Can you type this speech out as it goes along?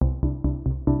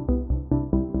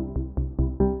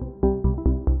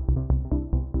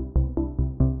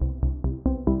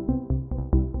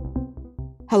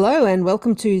Hello, and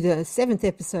welcome to the seventh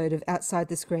episode of Outside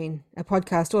the Screen, a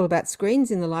podcast all about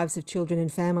screens in the lives of children and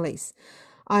families.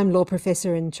 I'm law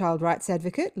professor and child rights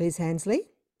advocate Liz Hansley.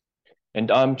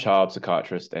 And I'm child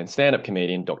psychiatrist and stand-up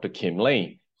comedian Dr. Kim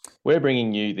Lee. We're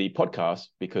bringing you the podcast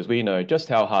because we know just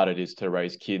how hard it is to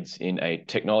raise kids in a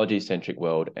technology-centric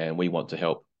world, and we want to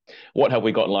help. What have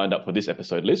we got lined up for this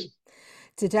episode, Liz?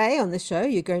 Today on the show,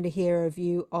 you're going to hear a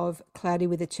review of Cloudy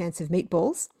with a Chance of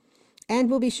Meatballs, and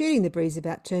we'll be shooting the breeze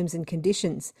about terms and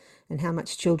conditions and how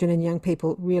much children and young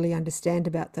people really understand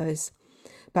about those.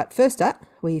 But first up,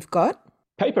 we've got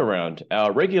Paper Round,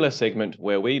 our regular segment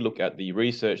where we look at the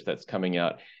research that's coming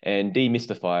out and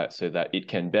demystify it so that it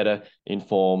can better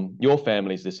inform your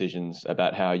family's decisions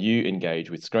about how you engage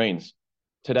with screens.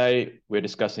 Today, we're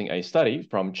discussing a study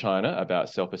from China about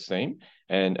self-esteem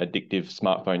and addictive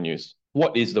smartphone use.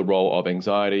 What is the role of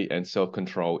anxiety and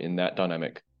self-control in that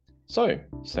dynamic? So,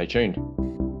 stay tuned.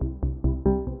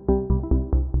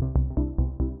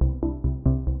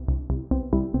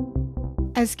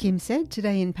 As Kim said,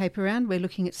 today in Paper Round, we're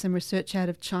looking at some research out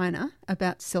of China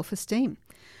about self-esteem.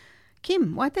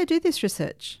 Kim, why'd they do this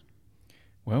research?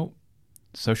 Well,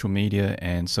 social media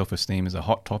and self-esteem is a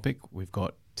hot topic. We've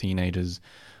got teenagers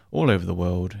all over the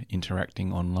world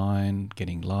interacting online,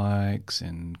 getting likes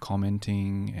and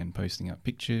commenting and posting up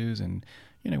pictures. And,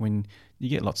 when you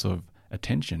get lots of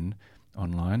attention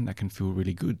online, that can feel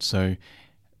really good. So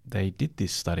they did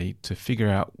this study to figure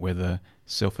out whether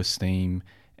self-esteem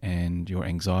and your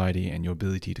anxiety and your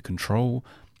ability to control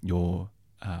your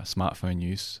smartphone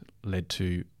use led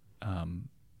to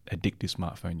addictive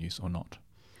smartphone use or not.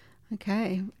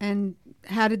 Okay, and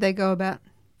how did they go about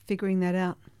figuring that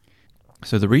out?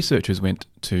 So the researchers went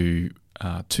to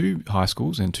 2 high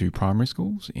schools and 2 primary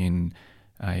schools in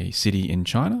a city in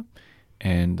China,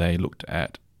 and they looked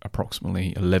at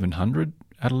approximately 1,100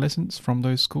 adolescents from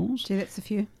those schools. Gee, that's a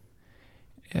few.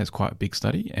 Yeah, it's quite a big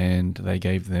study, and they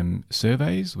gave them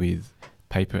surveys with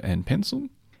paper and pencil,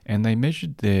 and they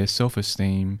measured their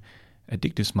self-esteem,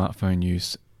 addictive smartphone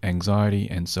use, anxiety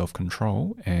and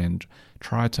self-control, and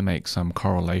tried to make some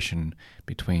correlation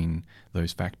between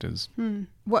those factors.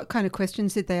 What kind of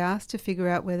questions did they ask to figure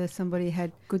out whether somebody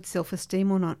had good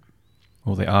self-esteem or not?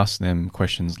 Well, they asked them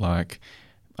questions like,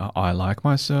 I like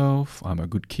myself, I'm a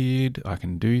good kid, I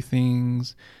can do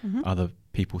things, other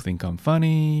people think I'm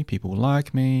funny, people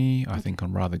like me, I think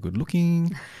I'm rather good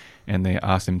looking, and they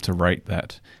asked them to rate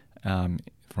that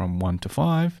from 1 to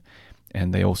 5,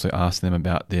 and they also asked them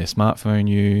about their smartphone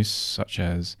use, such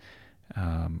as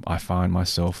I find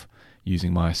myself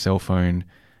using my cell phone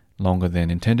longer than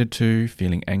intended to,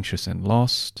 feeling anxious and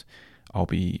lost, I'll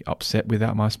be upset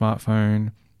without my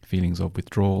smartphone, feelings of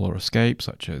withdrawal or escape,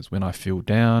 such as when I feel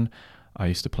down, I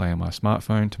used to play on my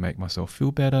smartphone to make myself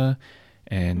feel better,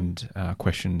 and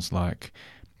questions like,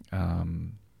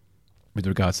 with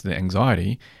regards to the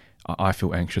anxiety, I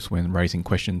feel anxious when raising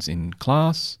questions in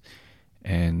class,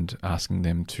 and asking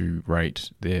them to rate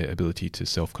their ability to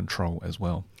self-control as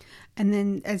well. And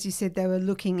then, as you said, they were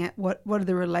looking at what are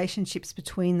the relationships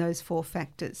between those 4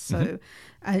 factors. So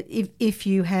if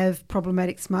you have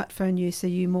problematic smartphone use, are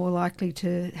you more likely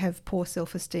to have poor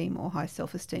self-esteem or high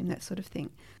self-esteem, that sort of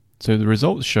thing? So the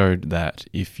results showed that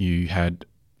if you had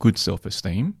good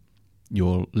self-esteem,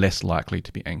 you're less likely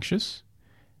to be anxious.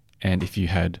 And if you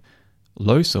had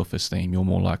low self-esteem, you're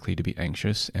more likely to be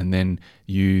anxious and then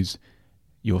use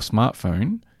your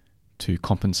smartphone to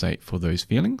compensate for those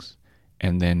feelings.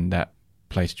 And then that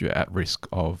placed you at risk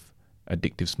of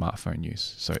addictive smartphone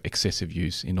use, so excessive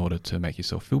use in order to make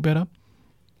yourself feel better.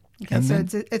 Okay, and so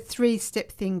it's a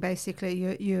 3-step thing basically.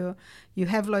 You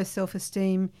have low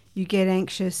self-esteem, you get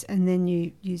anxious, and then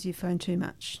you use your phone too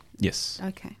much. Yes.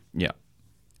 Okay. Yeah.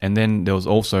 And then there was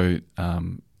also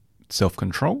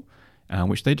self-control,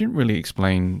 which they didn't really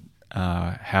explain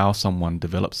how someone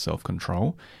develops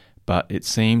self-control, but it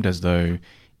seemed as though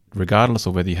regardless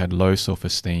of whether you had low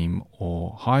self-esteem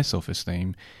or high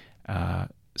self-esteem,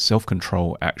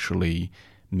 self-control actually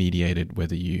mediated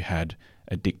whether you had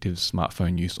addictive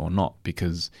smartphone use or not.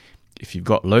 Because if you've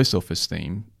got low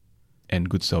self-esteem and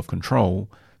good self-control,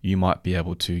 you might be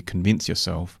able to convince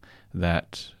yourself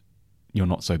that you're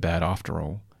not so bad after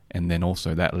all. And then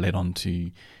also that led on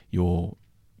to your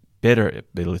better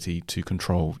ability to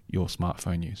control your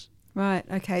smartphone use. Right.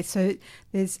 Okay. So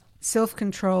there's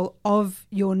self-control of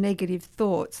your negative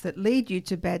thoughts that lead you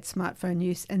to bad smartphone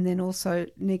use, and then also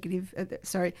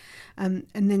and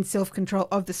then self-control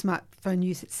of the smartphone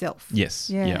use itself. Yes.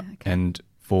 Yeah. Okay. Okay. And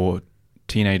for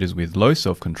teenagers with low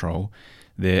self-control,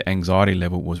 their anxiety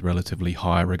level was relatively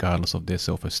high regardless of their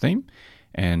self-esteem.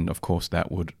 And of course,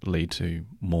 that would lead to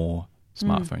more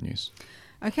smartphone use.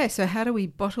 Okay, so how do we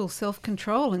bottle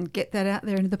self-control and get that out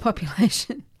there into the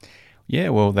population? Yeah,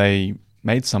 well, they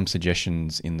made some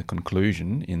suggestions in the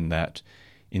conclusion in that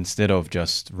instead of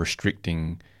just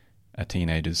restricting a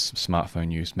teenager's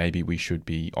smartphone use, maybe we should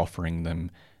be offering them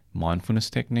mindfulness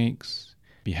techniques,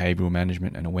 behavioral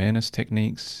management and awareness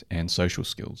techniques, and social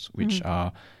skills, which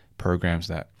are programs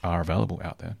that are available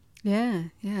out there. Yeah,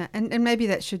 yeah. And maybe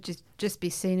that should just be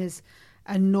seen as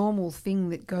a normal thing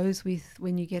that goes with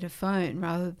when you get a phone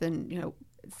rather than,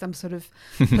 some sort of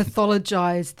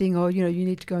pathologized thing or, you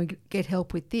need to go and get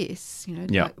help with this.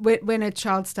 Yeah. Like when a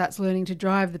child starts learning to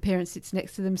drive, the parent sits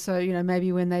next to them. So,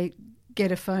 maybe when they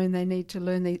get a phone, they need to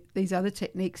learn these other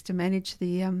techniques to manage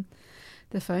the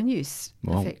phone use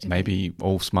effectively. Maybe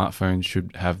all smartphones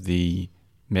should have the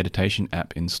meditation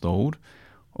app installed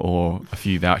or a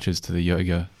few vouchers to the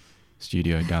yoga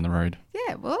studio down the road.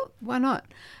 Yeah, well, why not?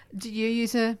 Do you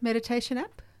use a meditation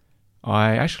app?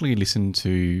 I actually listened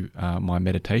to my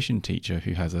meditation teacher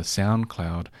who has a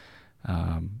SoundCloud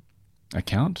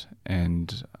account,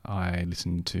 and I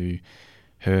listened to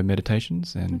her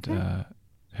meditations, and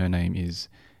her name is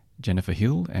Jennifer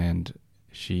Hill, and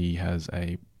she has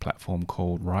a platform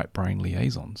called Right Brain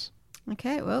Liaisons.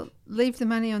 Okay, well, leave the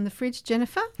money on the fridge,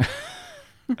 Jennifer.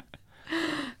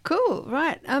 Cool,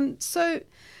 right. So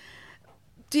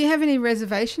do you have any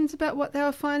reservations about what they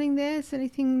were finding there? Is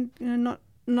anything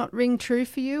not ring true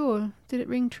for you, or did it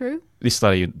ring true? This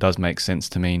study does make sense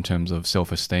to me in terms of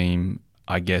self-esteem.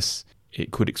 I guess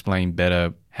it could explain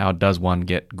better how does one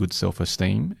get good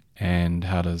self-esteem and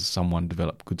how does someone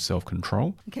develop good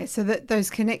self-control. Okay, so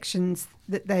those connections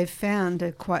that they've found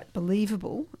are quite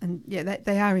believable, and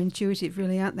they are intuitive,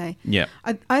 really, aren't they? Yeah.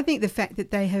 I think the fact that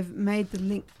they have made the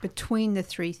link between the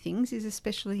three things is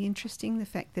especially interesting. The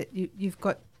fact that you've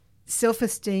got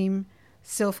self-esteem,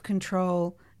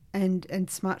 self-control, and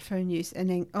smartphone use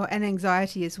and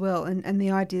anxiety as well, and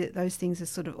the idea that those things are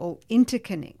sort of all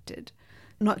interconnected,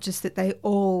 not just that they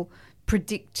all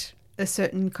predict a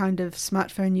certain kind of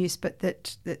smartphone use, but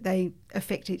that they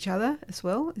affect each other as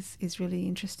well is really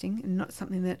interesting and not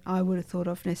something that I would have thought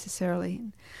of necessarily.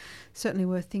 And certainly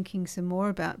worth thinking some more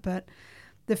about. But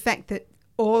the fact that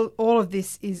all of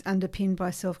this is underpinned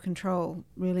by self-control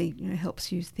really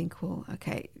helps you think, well,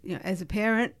 okay, as a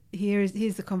parent, here's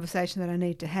the conversation that I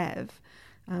need to have.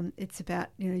 It's about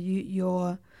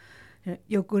you're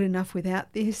good enough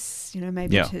without this,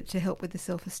 maybe to help with the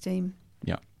self-esteem.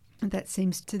 Yeah. And that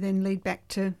seems to then lead back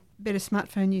to better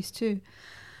smartphone use too.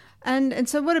 And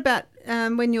so what about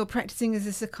when you're practicing as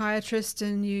a psychiatrist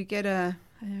and you get a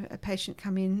patient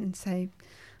come in and say,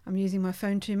 I'm using my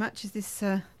phone too much, is this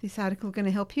article going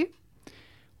to help you?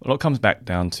 Well, it comes back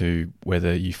down to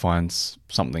whether you find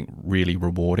something really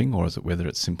rewarding or whether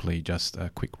it's simply just a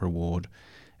quick reward.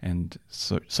 And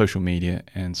social media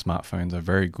and smartphones are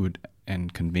very good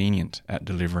and convenient at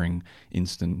delivering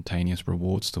instantaneous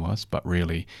rewards to us, but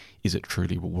really, is it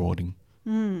truly rewarding?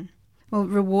 Well,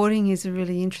 rewarding is a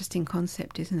really interesting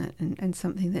concept, isn't it? And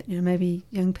something that maybe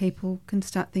young people can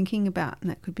start thinking about, and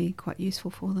that could be quite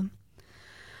useful for them.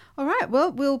 All right,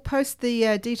 well, we'll post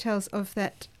the details of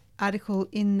that article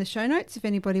in the show notes if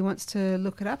anybody wants to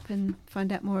look it up and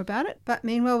find out more about it. But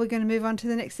meanwhile, we're going to move on to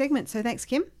the next segment. So thanks,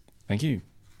 Kim. Thank you.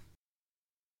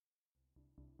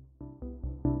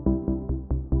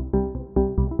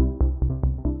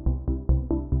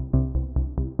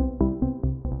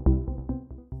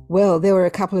 Well, there were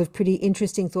a couple of pretty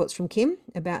interesting thoughts from Kim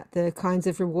about the kinds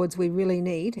of rewards we really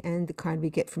need and the kind we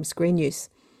get from screen use.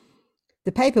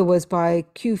 The paper was by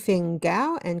Qiufeng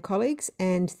Gao and colleagues,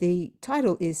 and the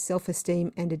title is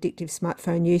Self-Esteem and Addictive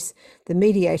Smartphone Use, the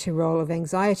Mediator Role of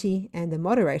Anxiety and the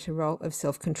Moderator Role of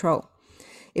Self-Control.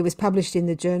 It was published in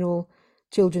the journal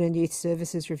Children and Youth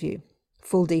Services Review.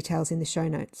 Full details in the show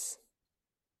notes.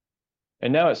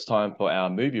 And now it's time for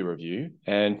our movie review,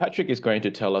 and Patrick is going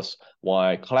to tell us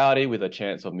why Cloudy with a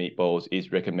Chance of Meatballs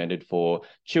is recommended for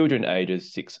children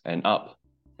ages 6 and up,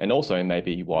 and also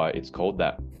maybe why it's called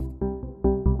that.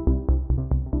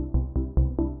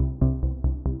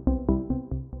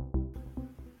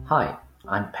 Hi,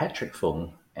 I'm Patrick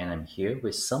Fung, and I'm here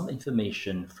with some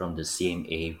information from the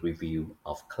CMA review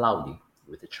of Cloudy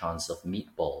with a Chance of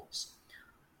Meatballs.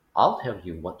 I'll tell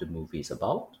you what the movie is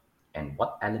about and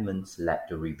what elements led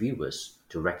the reviewers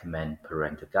to recommend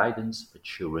parental guidance for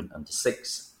children under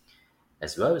 6,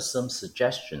 as well as some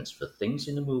suggestions for things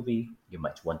in the movie you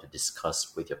might want to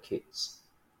discuss with your kids.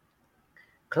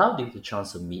 Cloudy with a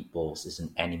Chance of Meatballs is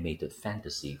an animated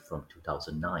fantasy from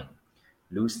 2009,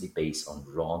 loosely based on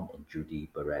Ron and Judy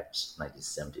Barrett's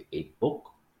 1978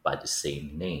 book by the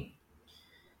same name.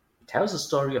 It tells the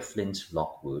story of Flint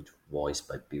Lockwood, voiced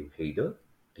by Bill Hader,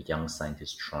 a young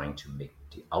scientist trying to make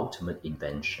the ultimate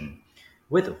invention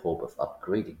with the hope of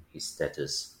upgrading his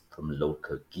status from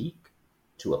local geek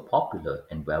to a popular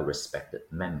and well-respected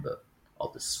member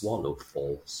of the Swallow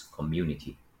Falls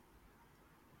community.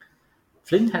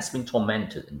 Flint has been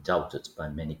tormented and doubted by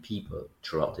many people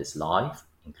throughout his life,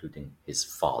 including his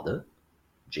father,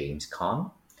 James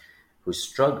Caan, who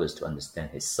struggles to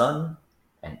understand his son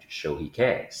and to show he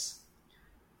cares.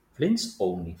 Flint's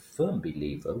only firm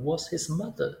believer was his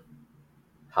mother.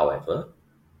 However,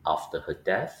 after her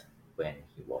death, when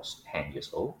he was 10 years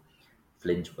old,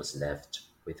 Flint was left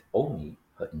with only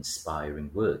her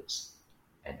inspiring words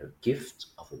and her gift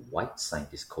of a white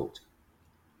scientist coat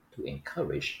to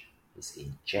encourage his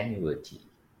ingenuity.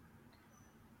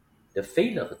 The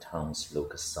failure of the town's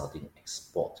local sardine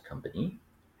export company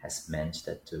has meant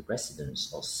that the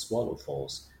residents of Swallow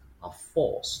Falls are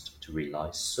forced to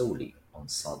rely solely on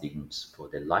sardines for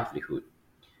their livelihood.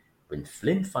 When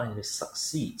Flint finally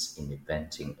succeeds in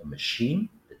inventing a machine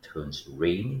that turns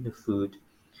rain into food,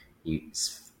 he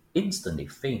is instantly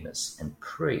famous and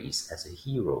praised as a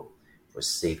hero for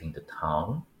saving the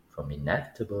town from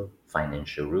inevitable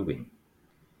financial ruin.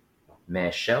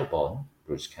 Mayor Shelburne,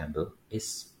 Bruce Campbell,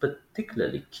 is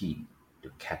particularly keen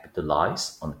to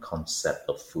capitalize on the concept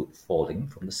of food falling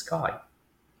from the sky,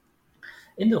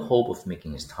 in the hope of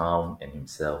making his town and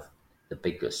himself the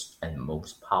biggest and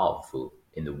most powerful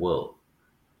in the world.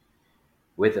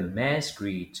 With the mayor's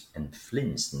greed and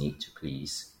Flint's need to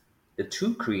please, the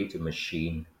two create a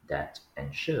machine that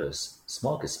ensures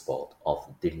smorgasbord of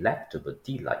delectable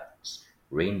delights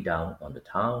rain down on the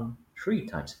town 3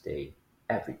 times a day,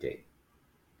 every day.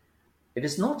 It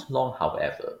is not long,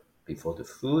 however, before the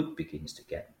food begins to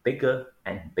get bigger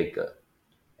and bigger,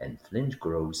 and Flint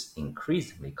grows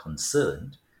increasingly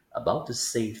concerned about the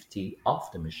safety of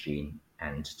the machine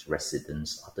and the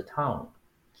residents of the town.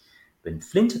 When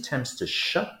Flint attempts to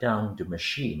shut down the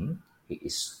machine, he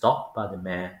is stopped by the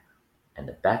mayor, and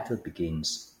the battle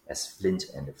begins as Flint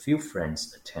and a few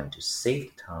friends attempt to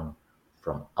save the town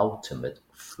from ultimate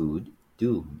food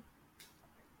doom.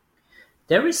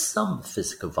 There is some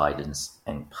physical violence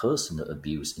and personal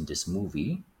abuse in this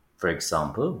movie. For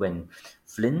example, when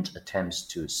Flint attempts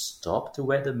to stop the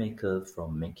weathermaker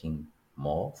from making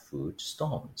more food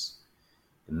storms.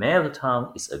 The mayor of the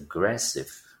town is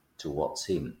aggressive towards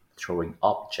him, throwing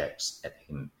objects at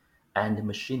him and the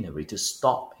machinery to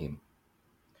stop him.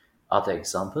 Other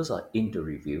examples are in the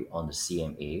review on the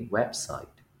CMA website.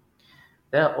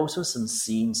 There are also some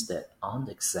scenes that aren't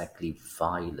exactly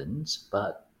violent,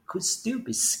 but could still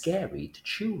be scary to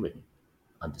children.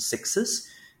 Under sixes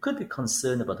could be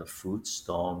concerned about the food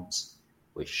storms,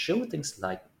 which show things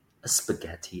like a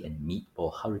spaghetti and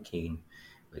meatball hurricane,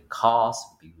 where cars,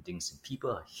 buildings, and people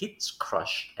are hit,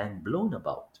 crushed, and blown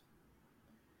about.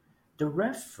 The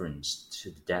reference to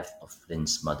the death of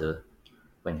Flint's mother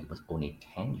when he was only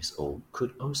 10 years old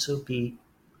could also be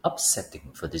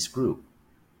upsetting for this group.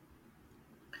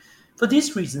 For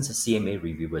these reasons, the CMA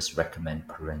reviewers recommend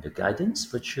parental guidance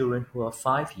for children who are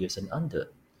 5 years and under.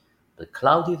 But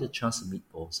Cloudy the Chance of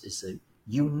Meatballs is a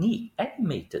unique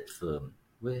animated film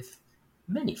with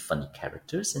many funny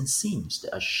characters and scenes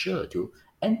that are sure to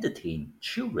entertain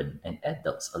children and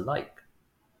adults alike.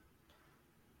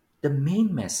 The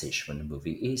main message from the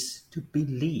movie is to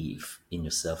believe in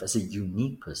yourself as a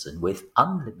unique person with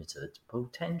unlimited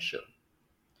potential.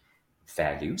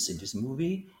 Values in this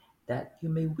movie that you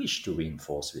may wish to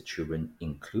reinforce with children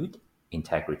include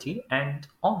integrity and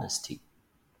honesty.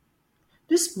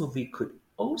 This movie could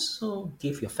also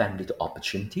give your family the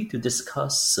opportunity to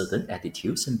discuss certain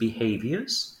attitudes and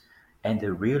behaviors and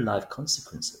their real-life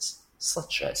consequences,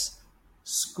 such as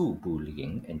school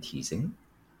bullying and teasing,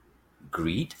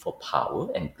 greed for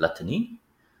power and gluttony,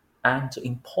 and the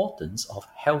importance of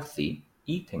healthy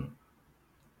eating.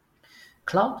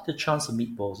 Cloud the Chance of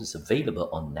Meatballs is available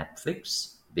on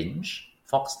Netflix, Binge,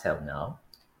 Foxtel Now,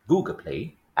 Google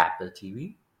Play, Apple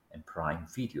TV, and Prime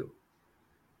Video.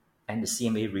 And the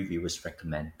CMA reviewers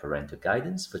recommend parental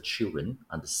guidance for children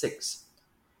under 6.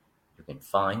 You can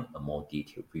find a more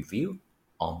detailed review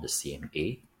on the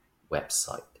CMA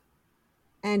website.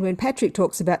 And when Patrick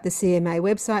talks about the CMA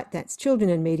website, that's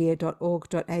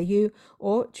childrenandmedia.org.au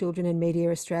or Children and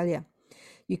Media Australia.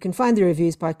 You can find the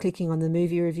reviews by clicking on the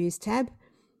Movie Reviews tab.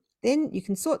 Then you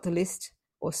can sort the list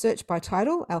or search by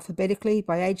title, alphabetically,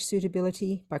 by age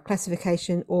suitability, by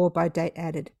classification, or by date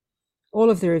added.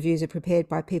 All of the reviews are prepared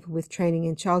by people with training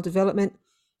in child development,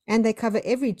 and they cover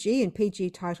every G and PG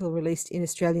title released in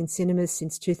Australian cinemas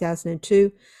since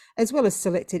 2002, as well as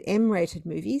selected M-rated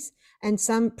movies and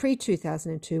some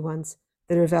pre-2002 ones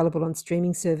that are available on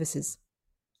streaming services.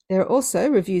 There are also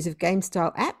reviews of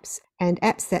game-style apps and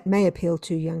apps that may appeal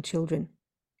to young children.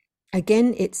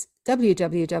 Again, it's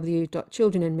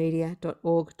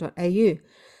www.childrenandmedia.org.au.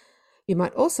 You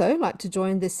might also like to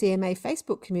join the CMA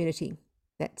Facebook community.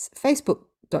 That's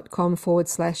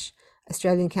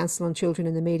facebook.com/Australian Council on Children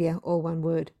and the Media, all one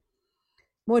word.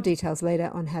 More details later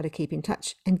on how to keep in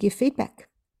touch and give feedback.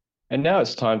 And now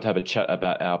it's time to have a chat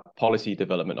about our policy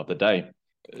development of the day.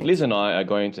 Liz and I are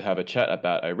going to have a chat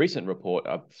about a recent report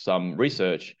of some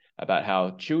research about how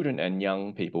children and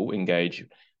young people engage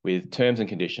with terms and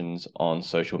conditions on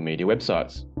social media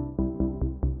websites.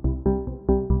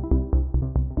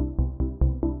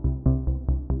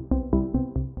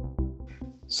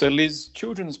 So Liz,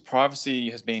 children's privacy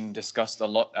has been discussed a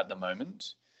lot at the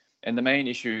moment, and the main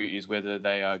issue is whether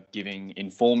they are giving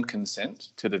informed consent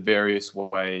to the various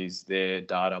ways their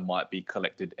data might be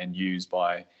collected and used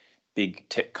by big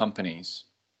tech companies.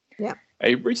 Yeah.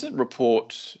 A recent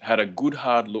report had a good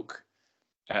hard look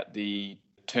at the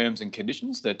terms and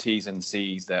conditions, the T's and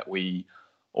C's that we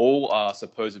all are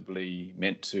supposedly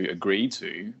meant to agree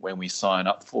to when we sign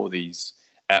up for these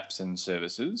apps and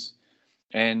services.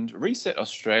 And Reset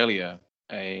Australia,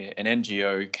 an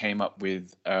NGO, came up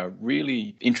with a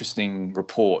really interesting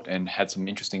report and had some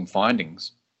interesting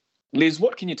findings. Liz,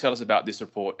 what can you tell us about this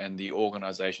report and the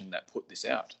organisation that put this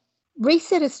out?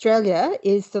 Reset Australia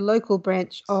is the local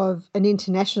branch of an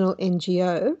international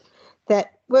NGO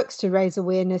that works to raise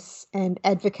awareness and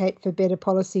advocate for better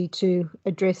policy to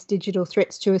address digital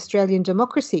threats to Australian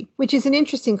democracy, which is an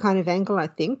interesting kind of angle, I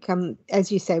think.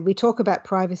 As you say, we talk about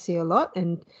privacy a lot,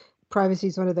 and privacy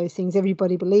is one of those things.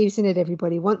 Everybody believes in it,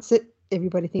 everybody wants it,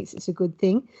 everybody thinks it's a good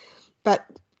thing. But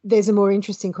there's a more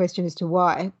interesting question as to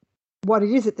why. What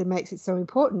it is that makes it so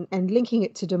important, and linking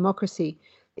it to democracy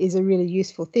is a really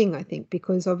useful thing, I think,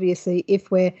 because obviously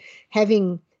if we're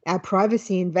having our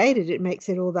privacy invaded, it makes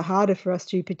it all the harder for us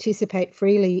to participate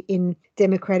freely in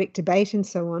democratic debate and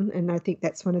so on. And I think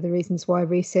that's one of the reasons why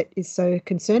Reset is so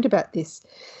concerned about this.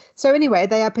 So anyway,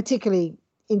 they are particularly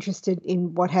interested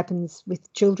in what happens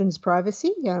with children's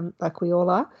privacy, like we all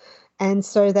are. And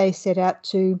so they set out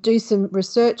to do some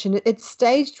research, and it's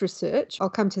staged research. I'll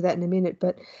come to that in a minute,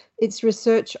 but it's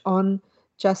research on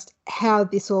just how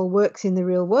this all works in the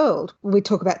real world. We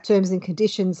talk about terms and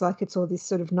conditions like it's all this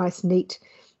sort of nice, neat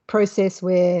process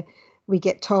where we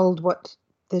get told what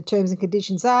the terms and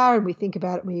conditions are and we think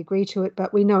about it and we agree to it,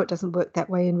 but we know it doesn't work that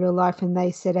way in real life, and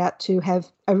they set out to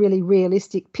have a really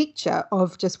realistic picture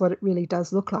of just what it really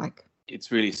does look like.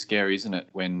 It's really scary, isn't it,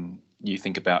 when you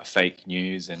think about fake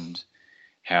news and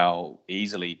how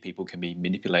easily people can be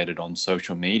manipulated on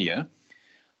social media.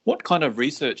 What kind of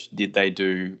research did they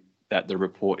do that the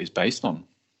report is based on?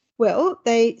 Well,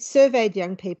 they surveyed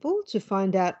young people to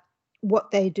find out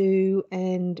what they do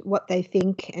and what they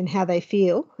think and how they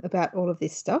feel about all of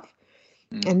this stuff.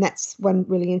 And that's one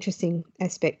really interesting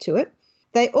aspect to it.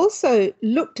 They also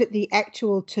looked at the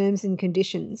actual terms and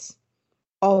conditions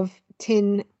of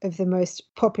 10 of the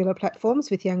most popular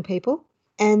platforms with young people,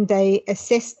 and they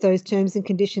assessed those terms and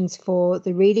conditions for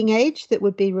the reading age that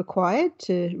would be required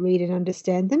to read and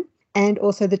understand them, and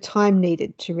also the time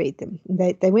needed to read them.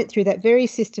 They went through that very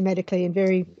systematically and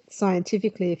very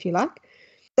scientifically, if you like.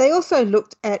 They also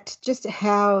looked at just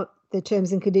how the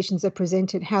terms and conditions are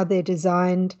presented, how they're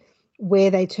designed, where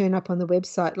they turn up on the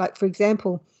website. Like, for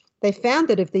example, they found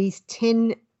that of these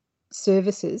 10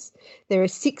 services, there are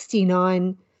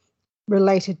 69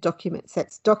 related documents.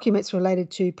 That's documents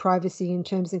related to privacy and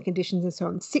terms and conditions and so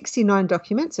on. 69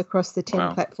 documents across the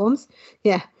 10 platforms.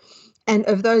 Yeah. And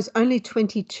of those, only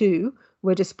 22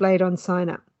 were displayed on sign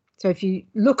up. So if you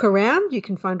look around, you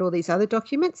can find all these other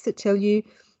documents that tell you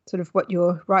sort of what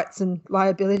your rights and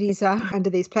liabilities are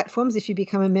under these platforms if you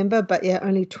become a member. But yeah,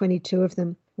 only 22 of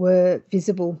them were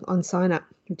visible on sign up,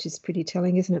 which is pretty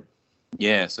telling, isn't it?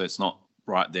 Yeah, so it's not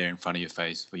right there in front of your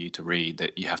face for you to read,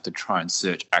 that you have to try and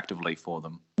search actively for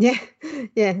them. Yeah.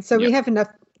 So we have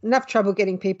enough trouble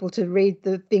getting people to read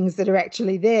the things that are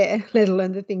actually there, let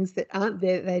alone the things that aren't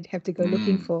there they'd have to go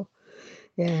looking for.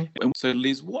 Yeah. So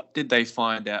Liz, what did they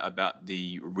find out about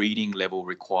the reading level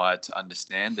required to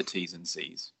understand the T's and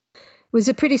C's? It was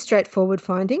a pretty straightforward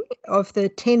finding. Of the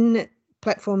 10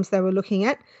 platforms they were looking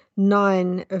at,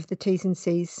 9 of the T's and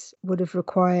C's would have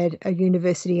required a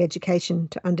university education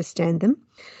to understand them.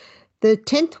 The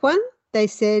 10th one, they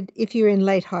said if you're in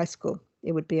late high school,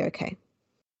 it would be okay.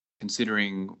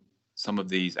 Considering some of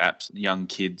these apps, young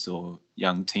kids or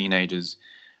young teenagers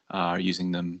are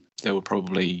using them, they will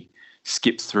probably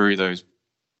skip through those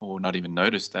or not even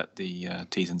notice that the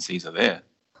T's and C's are there.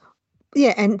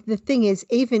 Yeah, and the thing is,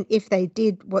 even if they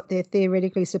did what they're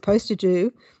theoretically supposed to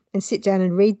do and sit down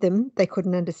and read them, they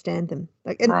couldn't understand them.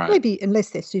 And Right. maybe unless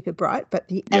they're super bright, but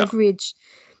the Yeah. average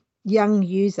young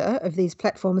user of these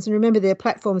platforms, and remember they're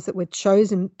platforms that were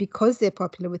chosen because they're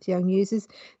popular with young users,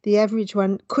 the average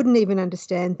one couldn't even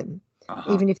understand them,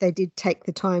 even if they did take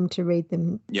the time to read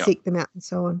them, Yeah. seek them out and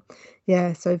so on.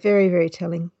 Yeah, so very, very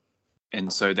telling.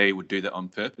 And so they would do that on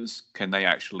purpose? Can they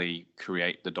actually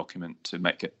create the document to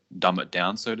dumb it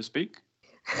down, so to speak?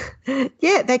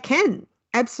 Yeah, they can.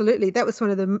 Absolutely. That was one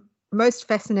of the most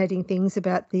fascinating things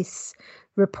about this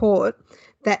report,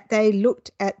 that they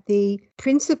looked at the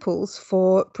principles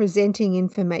for presenting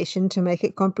information to make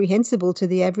it comprehensible to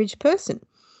the average person.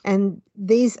 And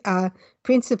these are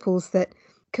principles that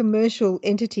commercial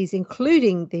entities,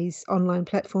 including these online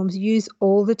platforms, use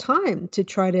all the time to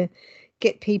try to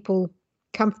get people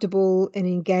comfortable and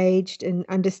engaged and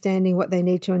understanding what they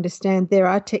need to understand. There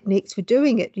are techniques for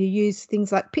doing it. You use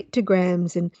things like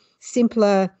pictograms and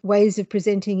simpler ways of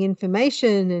presenting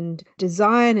information and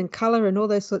design and color and all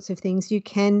those sorts of things. You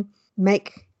can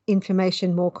make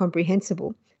information more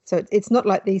comprehensible. So it's not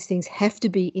like these things have to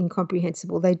be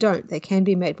incomprehensible. They don't. They can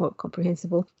be made more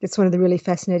comprehensible. That's one of the really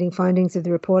fascinating findings of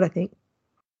the report, I think.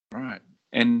 Right.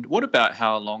 And what about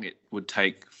how long it would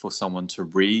take for someone to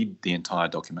read the entire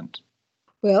document?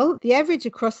 Well, the average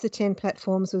across the 10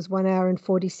 platforms was 1 hour and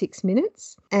 46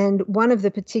 minutes. And one of the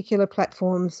particular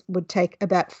platforms would take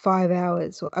about 5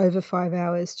 hours or over 5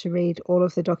 hours to read all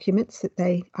of the documents that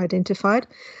they identified.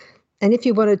 And if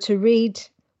you wanted to read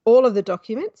all of the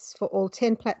documents for all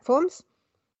 10 platforms,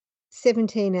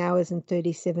 17 hours and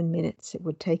 37 minutes it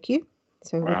would take you.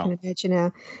 So we can imagine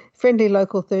our friendly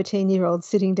local 13-year-old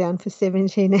sitting down for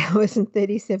 17 hours and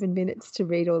 37 minutes to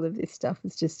read all of this stuff.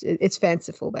 It's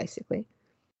fanciful, basically.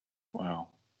 Wow.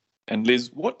 And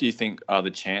Liz, what do you think are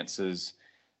the chances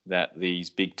that these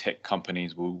big tech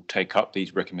companies will take up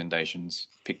these recommendations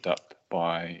picked up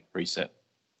by Reset?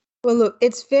 Well, look,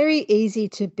 it's very easy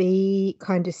to be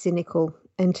kind of cynical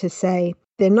and to say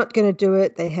they're not going to do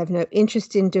it. They have no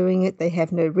interest in doing it. They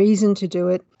have no reason to do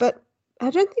it. But I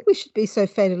don't think we should be so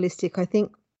fatalistic. I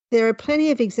think there are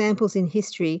plenty of examples in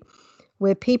history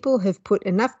where people have put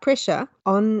enough pressure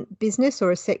on business or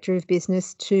a sector of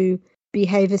business to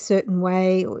behave a certain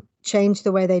way or change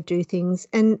the way they do things,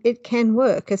 and it can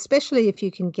work, especially if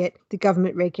you can get the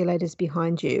government regulators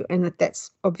behind you. And that's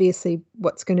obviously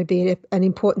what's going to be an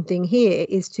important thing here,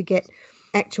 is to get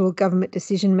actual government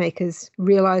decision makers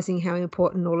realizing how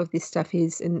important all of this stuff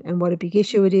is and what a big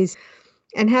issue it is,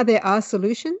 and how there are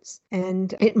solutions,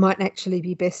 and it might actually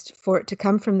be best for it to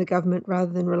come from the government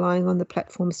rather than relying on the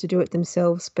platforms to do it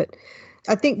themselves. But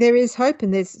I think there is hope,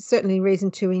 and there's certainly reason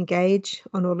to engage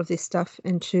on all of this stuff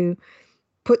and to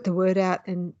put the word out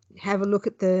and have a look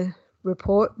at the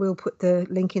report. We'll put the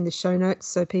link in the show notes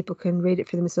so people can read it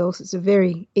for themselves. It's a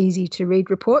very easy to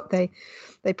read report. They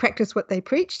practiced what they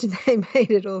preached, and they made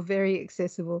it all very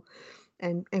accessible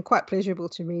and quite pleasurable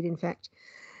to read, in fact.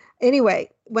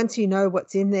 Anyway, once you know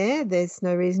what's in there, there's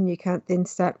no reason you can't then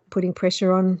start putting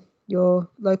pressure on your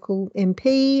local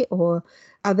MP or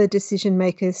other decision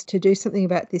makers to do something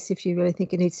about this if you really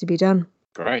think it needs to be done.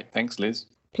 Great. Thanks, Liz.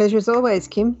 Pleasure as always,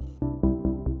 Kim.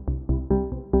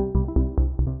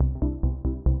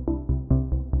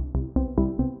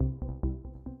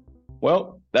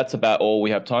 Well, that's about all we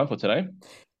have time for today.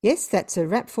 Yes, that's a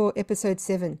wrap for episode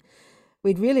 7.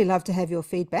 We'd really love to have your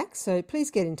feedback, so please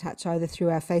get in touch either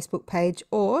through our Facebook page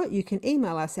or you can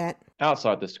email us at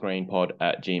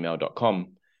outsidethescreenpod@gmail.com.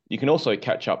 You can also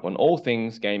catch up on all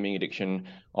things gaming addiction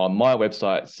on my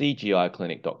website,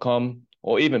 cgiclinic.com,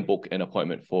 or even book an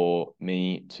appointment for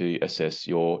me to assess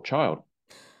your child.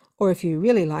 Or if you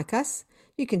really like us,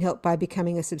 you can help by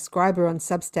becoming a subscriber on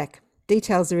Substack.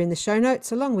 Details are in the show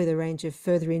notes, along with a range of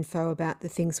further info about the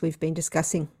things we've been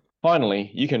discussing. Finally,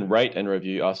 you can rate and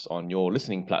review us on your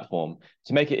listening platform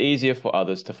to make it easier for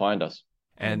others to find us.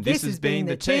 And this has been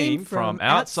the team from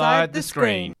Outside the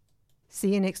Screen.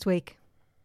 See you next week.